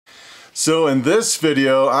So in this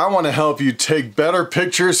video, I want to help you take better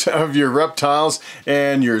pictures of your reptiles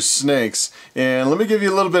and your snakes. And let me give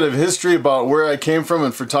you a little bit of history about where I came from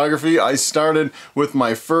in photography. I started with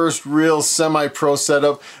my first real semi-pro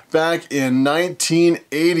setup back in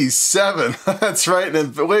 1987. That's right,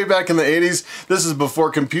 and way back in the 80s. This is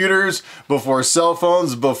before computers, before cell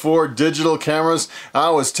phones, before digital cameras. I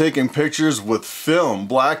was taking pictures with film,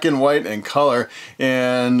 black and white and color.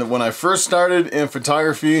 And when I first started in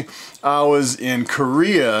photography, I was in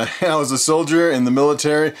Korea. I was a soldier in the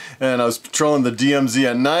military, and I was patrolling the DMZ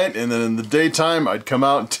at night, and then in the daytime I'd come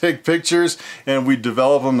out and take pictures and we'd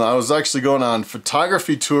develop them. I was actually going on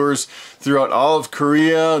photography tours throughout all of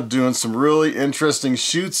Korea, doing some really interesting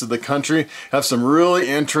shoots of the country, have some really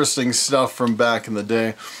interesting stuff from back in the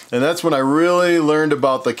day. And that's when I really learned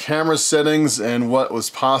about the camera settings and what was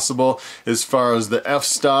possible as far as the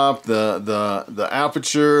f-stop, the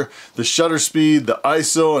aperture, the shutter speed, the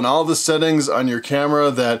ISO, and all the settings on your camera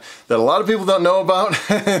that a lot of people don't know about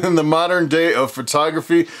in the modern day of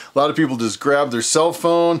photography. A lot of people just grab their cell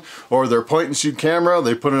phone or their point and shoot camera,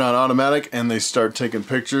 they put it on automatic, and they start taking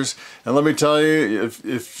pictures. And let me tell you,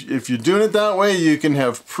 if you're doing it that way, you can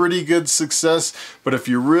have pretty good success. But if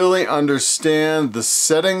you really understand the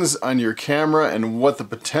settings on your camera and what the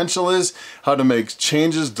potential is, how to make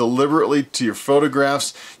changes deliberately to your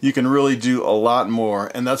photographs, you can really do a lot more.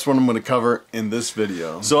 And that's what I'm going to cover in this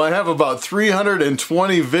video. So I have about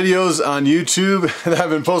 320 videos on YouTube that I've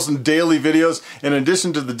been posting daily videos. In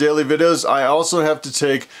addition to the daily videos, I also have to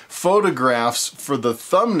take photographs for the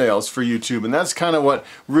thumbnails for YouTube. And that's kind of what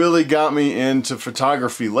really got me into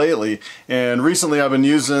photography lately. And recently I've been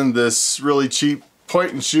using this really cheap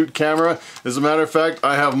point and shoot camera. As a matter of fact,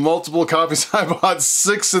 I have multiple copies. I bought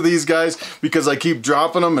 6 of these guys because I keep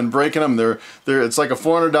dropping them and breaking them. It's like a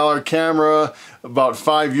 $400 camera about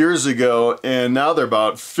 5 years ago, and now they're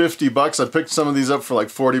about 50 bucks. I picked some of these up for like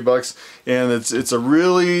 40 bucks, and it's a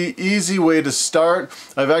really easy way to start.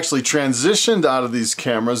 I've actually transitioned out of these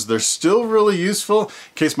cameras. They're still really useful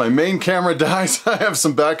in case my main camera dies. I have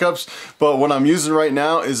some backups, but what I'm using right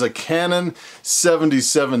now is a Canon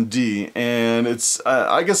 77D, and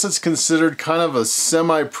I guess it's considered kind of a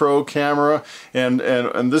semi-pro camera, and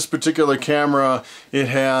this particular camera, it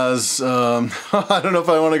has I don't know if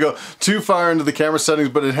I want to go too far into the camera settings,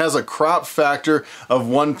 but it has a crop factor of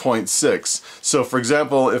 1.6. So for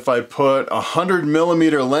example, if I put a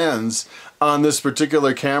 100mm lens on this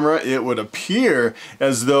particular camera, it would appear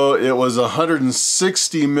as though it was a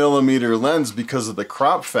 160mm lens because of the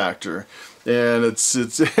crop factor. And it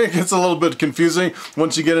gets a little bit confusing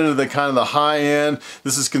once you get into the kind of the high end.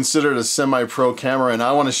 This is considered a semi-pro camera, and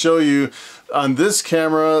I want to show you on this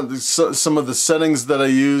camera some of the settings that I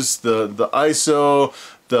use. The ISO,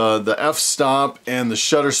 the f-stop, and the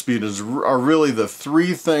shutter speed are really the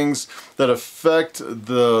 3 things that affect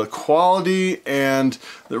the quality and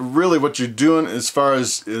really what you're doing as far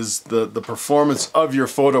as the performance of your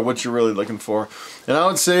photo, what you're really looking for. And I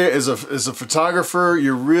would say as a photographer,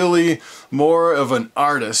 you're really more of an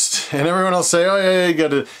artist. And everyone will say, oh yeah, you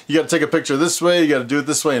gotta take a picture this way, you gotta do it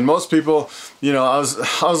this way. And most people, you know, I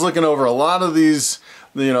was looking over a lot of these,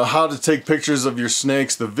 you know, how to take pictures of your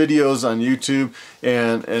snakes, the videos on YouTube,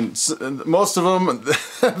 and most of them,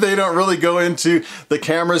 they don't really go into the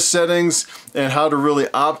camera settings and how to really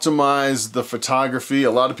optimize the photography.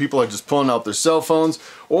 A lot of people are just pulling out their cell phones,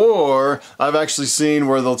 or I've actually seen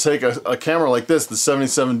where they'll take a camera like this, the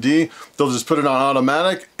 77D, they'll just put it on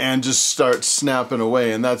automatic and just start snapping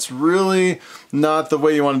away. And that's really not the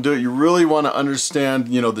way you want to do it. You really want to understand,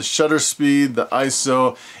 you know, the shutter speed, the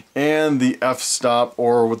ISO, and the f-stop,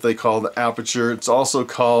 or what they call the aperture. It's also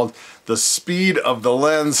called the speed of the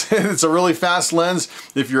lens. It's a really fast lens.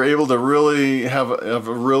 If you're able to really have a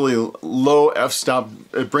really low f-stop,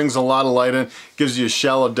 it brings a lot of light in, gives you a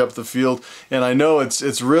shallow depth of field. And I know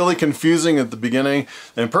it's really confusing at the beginning.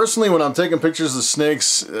 And personally, when I'm taking pictures of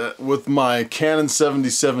snakes with my Canon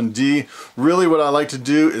 77D, really what I like to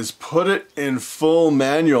do is put it in full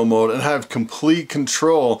manual mode and have complete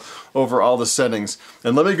control over all the settings.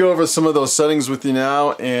 And let me go over some of those settings with you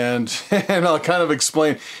now, and I'll kind of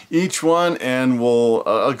explain each one, and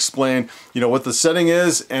we'll explain, you know, what the setting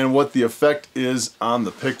is and what the effect is on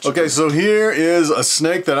the picture. Okay, so here is a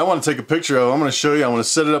snake that I want to take a picture of. I'm going to show you. I want to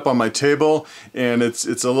set it up on my table, and it's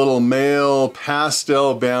a little male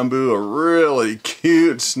pastel bamboo, a really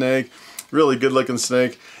cute snake, really good looking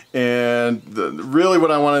snake. And really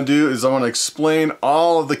what I want to do is I want to explain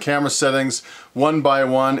all of the camera settings one by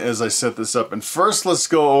one as I set this up. And first, let's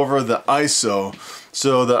go over the ISO.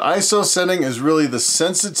 So the ISO setting is really the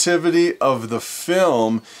sensitivity of the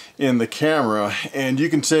film in the camera, and you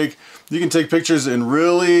can take you can take pictures in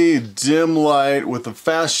really dim light with a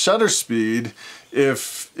fast shutter speed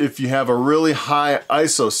if you have a really high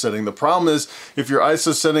ISO setting. The problem is if your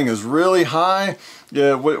ISO setting is really high,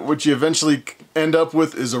 what you eventually end up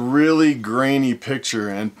with is a really grainy picture.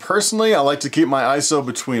 And personally, I like to keep my ISO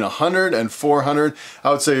between 100 and 400.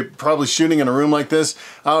 I would say probably shooting in a room like this,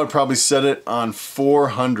 I would probably set it on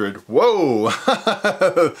 400. Whoa,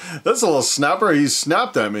 that's a little snapper. He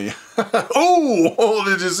snapped at me. Oh,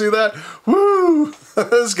 did you see that? Woo,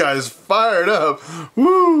 this guy's fired up.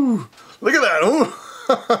 Woo. Look at that. Ooh.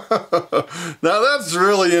 Now that's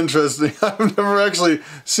really interesting. I've never actually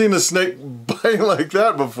seen a snake bite like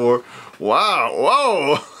that before. Wow.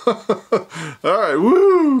 Whoa. All right.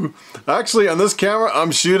 Woo. Actually, on this camera,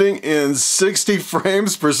 I'm shooting in 60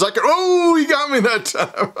 frames per second. Oh, he got me that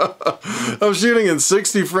time. I'm shooting in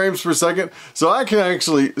 60 frames per second. So I can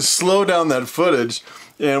actually slow down that footage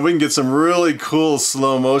and we can get some really cool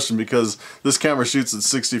slow motion because this camera shoots at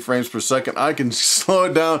 60 frames per second. I can slow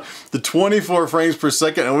it down to 24 frames per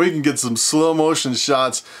second and we can get some slow motion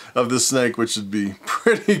shots of this snake, which would be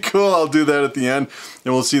pretty cool. I'll do that at the end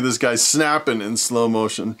and we'll see this guy snapping in slow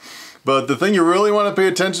motion. But the thing you really want to pay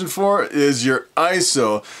attention for is your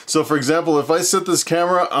ISO. So for example, if I set this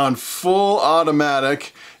camera on full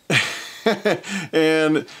automatic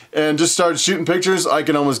and just start shooting pictures, I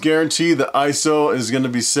can almost guarantee the ISO is going to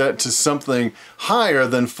be set to something higher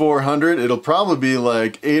than 400. It'll probably be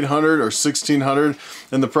like 800 or 1600.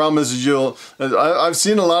 And the problem is I've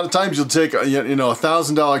seen a lot of times you'll take a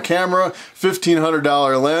 $1,000 camera,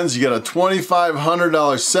 $1,500 lens, you get a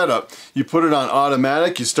 $2,500 setup. You put it on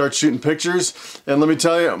automatic, you start shooting pictures, and let me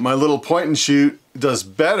tell you, my little point and shoot does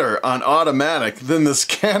better on automatic than this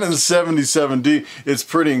Canon 77D. It's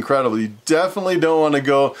pretty incredible. You definitely don't want to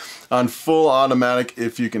go on full automatic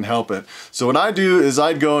if you can help it. So what I do is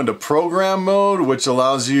I'd go into program mode, which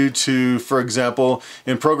allows you to, for example,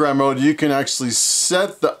 in program mode, you can actually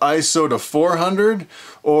set the ISO to 400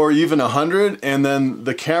 or even 100, and then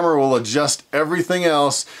the camera will adjust everything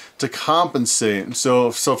else to compensate.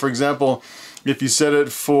 So for example, if you set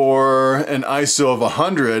it for an ISO of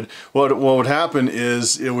 100, what would happen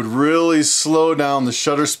is it would really slow down the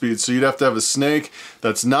shutter speed. So you'd have to have a snake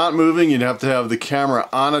that's not moving. You'd have to have the camera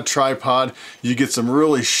on a tripod. You get some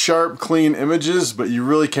really sharp, clean images, but you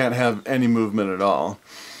really can't have any movement at all.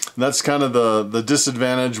 And that's kind of the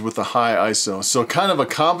disadvantage with the high ISO. So kind of a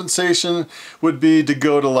compensation would be to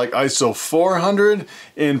go to like ISO 400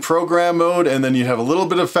 in program mode, and then you have a little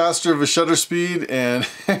bit of faster of a shutter speed, and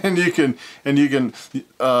you can kind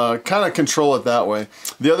of control it that way.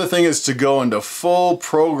 The other thing is to go into full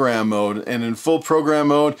program mode, and in full program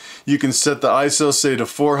mode you can set the ISO say to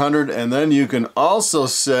 400, and then you can also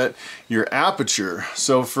set your aperture.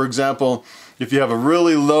 So for example, if you have a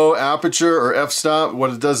really low aperture or f-stop,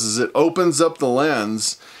 what it does is it opens up the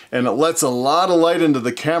lens and it lets a lot of light into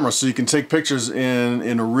the camera so you can take pictures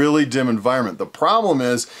in a really dim environment. The problem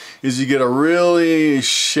is you get a really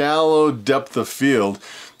shallow depth of field.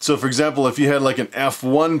 So for example, if you had like an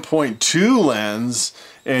f1.2 lens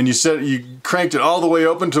and you cranked it all the way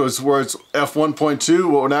open to where it's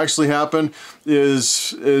f1.2, what would actually happen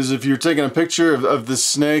is if you're taking a picture of this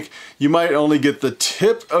snake, you might only get the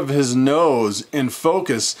tip of his nose in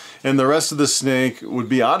focus and the rest of the snake would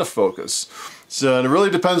be out of focus. So it really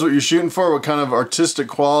depends what you're shooting for, what kind of artistic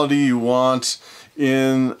quality you want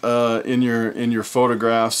in your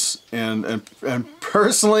photographs, and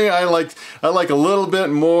personally I like a little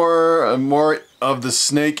bit more of the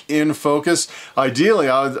snake in focus. Ideally,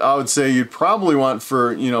 I would say you'd probably want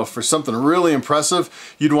for something really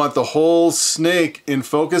impressive, you'd want the whole snake in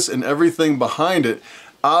focus and everything behind it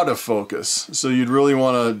out of focus. So you'd really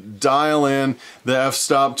want to dial in the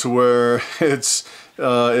f-stop to where it's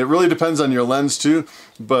it really depends on your lens too,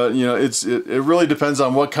 but it really depends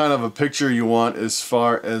on what kind of a picture you want as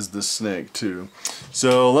far as the snake too.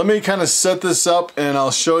 So let me kind of set this up and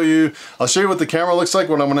I'll show you what the camera looks like.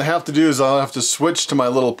 What I'm going to have to do is I'll have to switch to my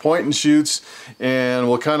little point and shoots, and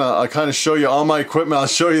I'll kind of show you all my equipment. I'll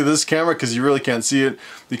show you this camera because you really can't see it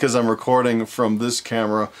because I'm recording from this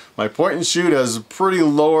camera. My point and shoot has pretty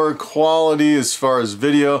lower quality as far as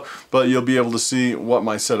video, but you'll be able to see what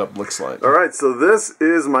my setup looks like. Alright, so this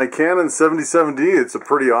is my Canon 77D. It's a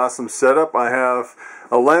pretty awesome setup. I have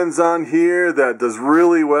a lens on here that does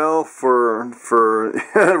really well for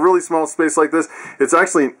a really small space like this. It's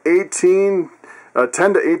actually an 18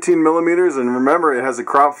 10 to 18 millimeters, and remember it has a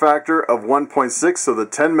crop factor of 1.6, so the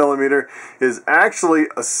 10 millimeter is actually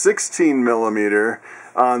a 16 millimeter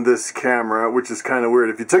on this camera, which is kind of weird.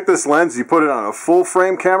 If you took this lens, you put it on a full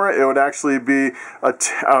frame camera, it would actually be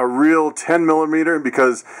a real 10 millimeter,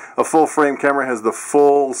 because a full frame camera has the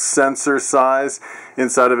full sensor size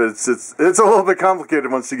inside of it. It's a little bit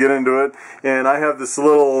complicated once you get into it. And I have this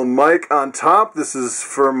little mic on top. This is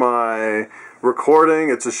for my recording.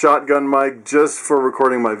 It's a shotgun mic just for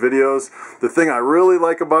recording my videos. The thing I really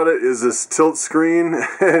like about it is this tilt screen,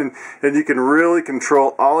 and you can really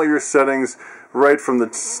control all your settings right from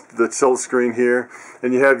the tilt screen here.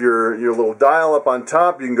 And you have your little dial up on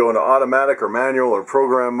top. You can go into automatic or manual or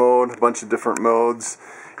program mode, a bunch of different modes.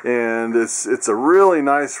 And it's a really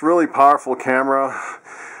nice, really powerful camera.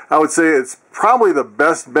 I would say it's probably the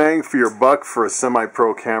best bang for your buck for a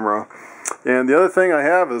semi-pro camera. And the other thing I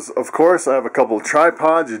have is, of course, I have a couple of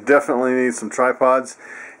tripods. You definitely need some tripods.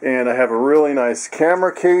 And I have a really nice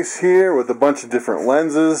camera case here with a bunch of different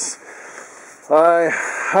lenses. I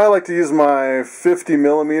like to use my 50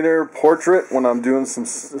 millimeter portrait when I'm doing some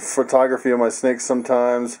photography of my snakes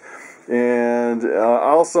sometimes. And I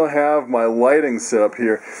also have my lighting set up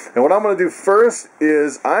here. And what I'm going to do first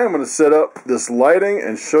is I am going to set up this lighting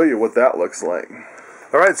and show you what that looks like.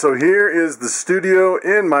 Alright, so here is the studio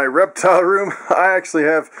in my reptile room. I actually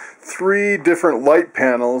have 3 different light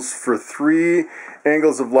panels for 3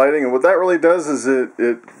 angles of lighting, and what that really does is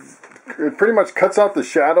it pretty much cuts out the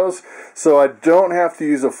shadows, so I don't have to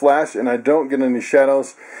use a flash and I don't get any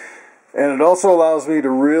shadows. And it also allows me to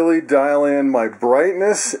really dial in my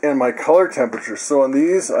brightness and my color temperature. So on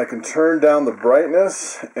these I can turn down the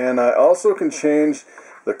brightness, and I also can change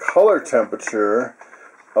the color temperature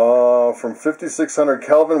from 5600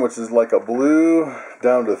 Kelvin, which is like a blue,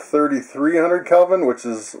 down to 3300 Kelvin, which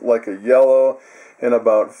is like a yellow, and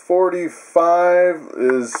about 45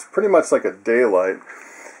 is pretty much like a daylight.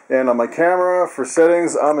 And on my camera, for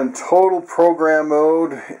settings, I'm in total program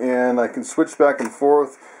mode, and I can switch back and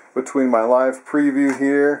forth between my live preview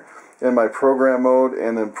here and my program mode.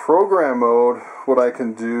 And in program mode, what I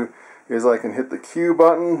can do is I can hit the Q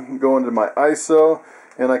button, go into my ISO,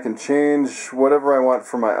 and I can change whatever I want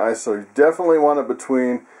for my ISO. You definitely want it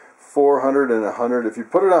between 400 and 100. If you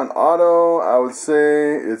put it on auto, I would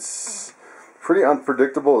say it's pretty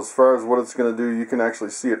unpredictable as far as what it's going to do. You can actually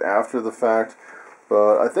see it after the fact.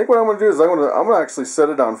 But I think what I'm going to do is I'm going to actually set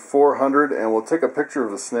it on 400, and we'll take a picture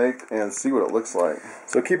of the snake and see what it looks like.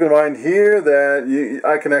 So keep in mind here that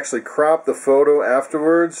I can actually crop the photo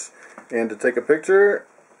afterwards, and to take a picture,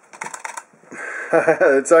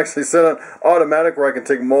 it's actually set on automatic where I can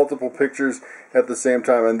take multiple pictures at the same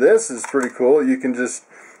time. And this is pretty cool. You can just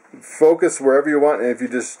focus wherever you want, and if you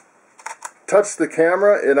just touch the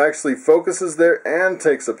camera, it actually focuses there and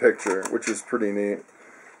takes a picture, which is pretty neat.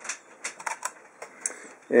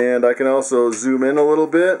 And I can also zoom in a little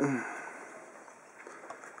bit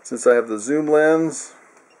since I have the zoom lens.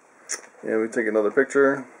 And we take another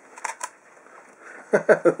picture.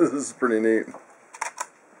 This is pretty neat.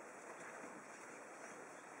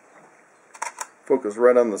 Focus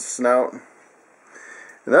right on the snout.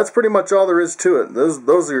 And that's pretty much all there is to it.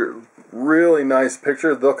 Those are really nice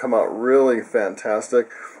pictures. They'll come out really fantastic.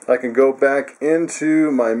 I can go back into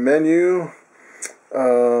my menu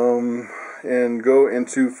and go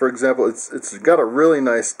into, for example, it's got a really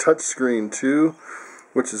nice touch screen too,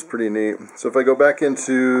 which is pretty neat. So if I go back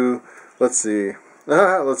into, let's see,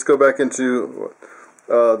 let's go back into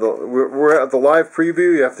we're at the live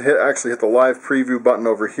preview. You have to actually hit the live preview button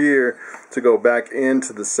over here to go back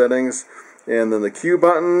into the settings, and then the Q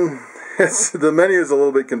button. The menu is a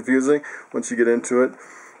little bit confusing once you get into it,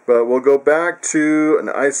 but we'll go back to an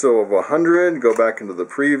ISO of 100, go back into the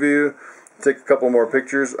preview, take a couple more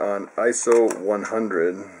pictures on ISO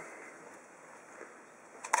 100.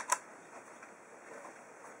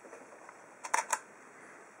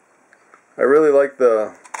 I really like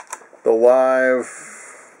the live.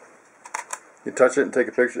 You touch it and take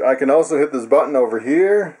a picture. I can also hit this button over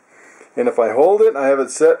here, and if I hold it, I have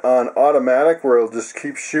it set on automatic where it'll just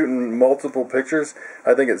keep shooting multiple pictures.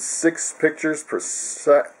 I think it's 6 pictures per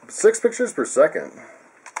second,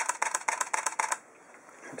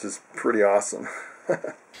 which is pretty awesome.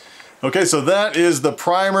 Okay, so that is the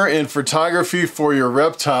primer in photography for your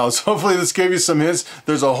reptiles. Hopefully this gave you some hints.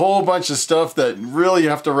 There's a whole bunch of stuff that really you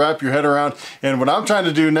have to wrap your head around. And what I'm trying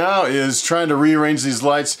to do now is trying to rearrange these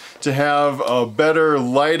lights to have a better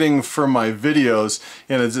lighting for my videos.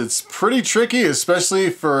 And it's pretty tricky, especially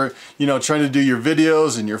for, you know, trying to do your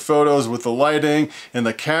videos and your photos with the lighting and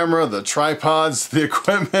the camera, the tripods, the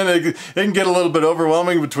equipment. It can get a little bit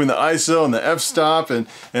overwhelming between the ISO and the f-stop and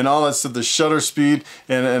all that stuff, the shutter speed.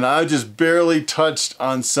 And I just barely touched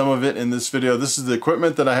on some of it in this video. This is the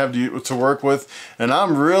equipment that I have to work with, and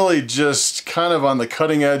I'm really just kind of on the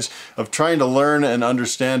cutting edge of trying to learn and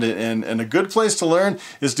understand it. And a good place to learn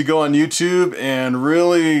is to go on YouTube and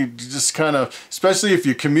really just kind of, especially if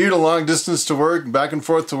you commute a long distance to work, back and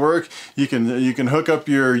forth to work, you can hook up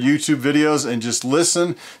your YouTube videos and just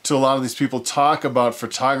listen to a lot of these people talk about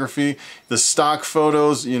photography, the stock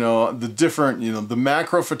photos, you know, the different, you know, the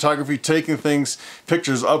macro photography, taking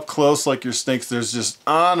pictures up close like your snakes. There's just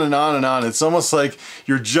on and on and on. It's almost like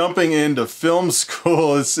you're jumping into film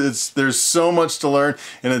school. There's so much to learn,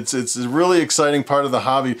 and it's a really exciting part of the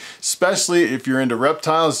hobby, especially if you're into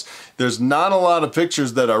reptiles. There's not a lot of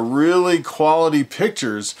pictures that are really quality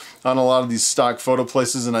pictures on a lot of these stock photo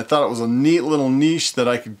places, and I thought it was a neat little niche that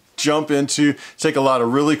I could jump into, take a lot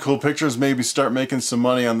of really cool pictures, maybe start making some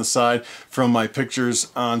money on the side from my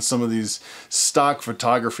pictures on some of these stock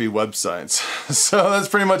photography websites. So that's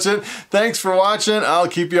pretty much it. Thanks for watching. I'll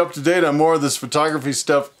keep you up to date on more of this photography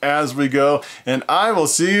stuff as we go, and I will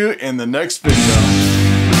see you in the next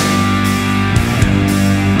video.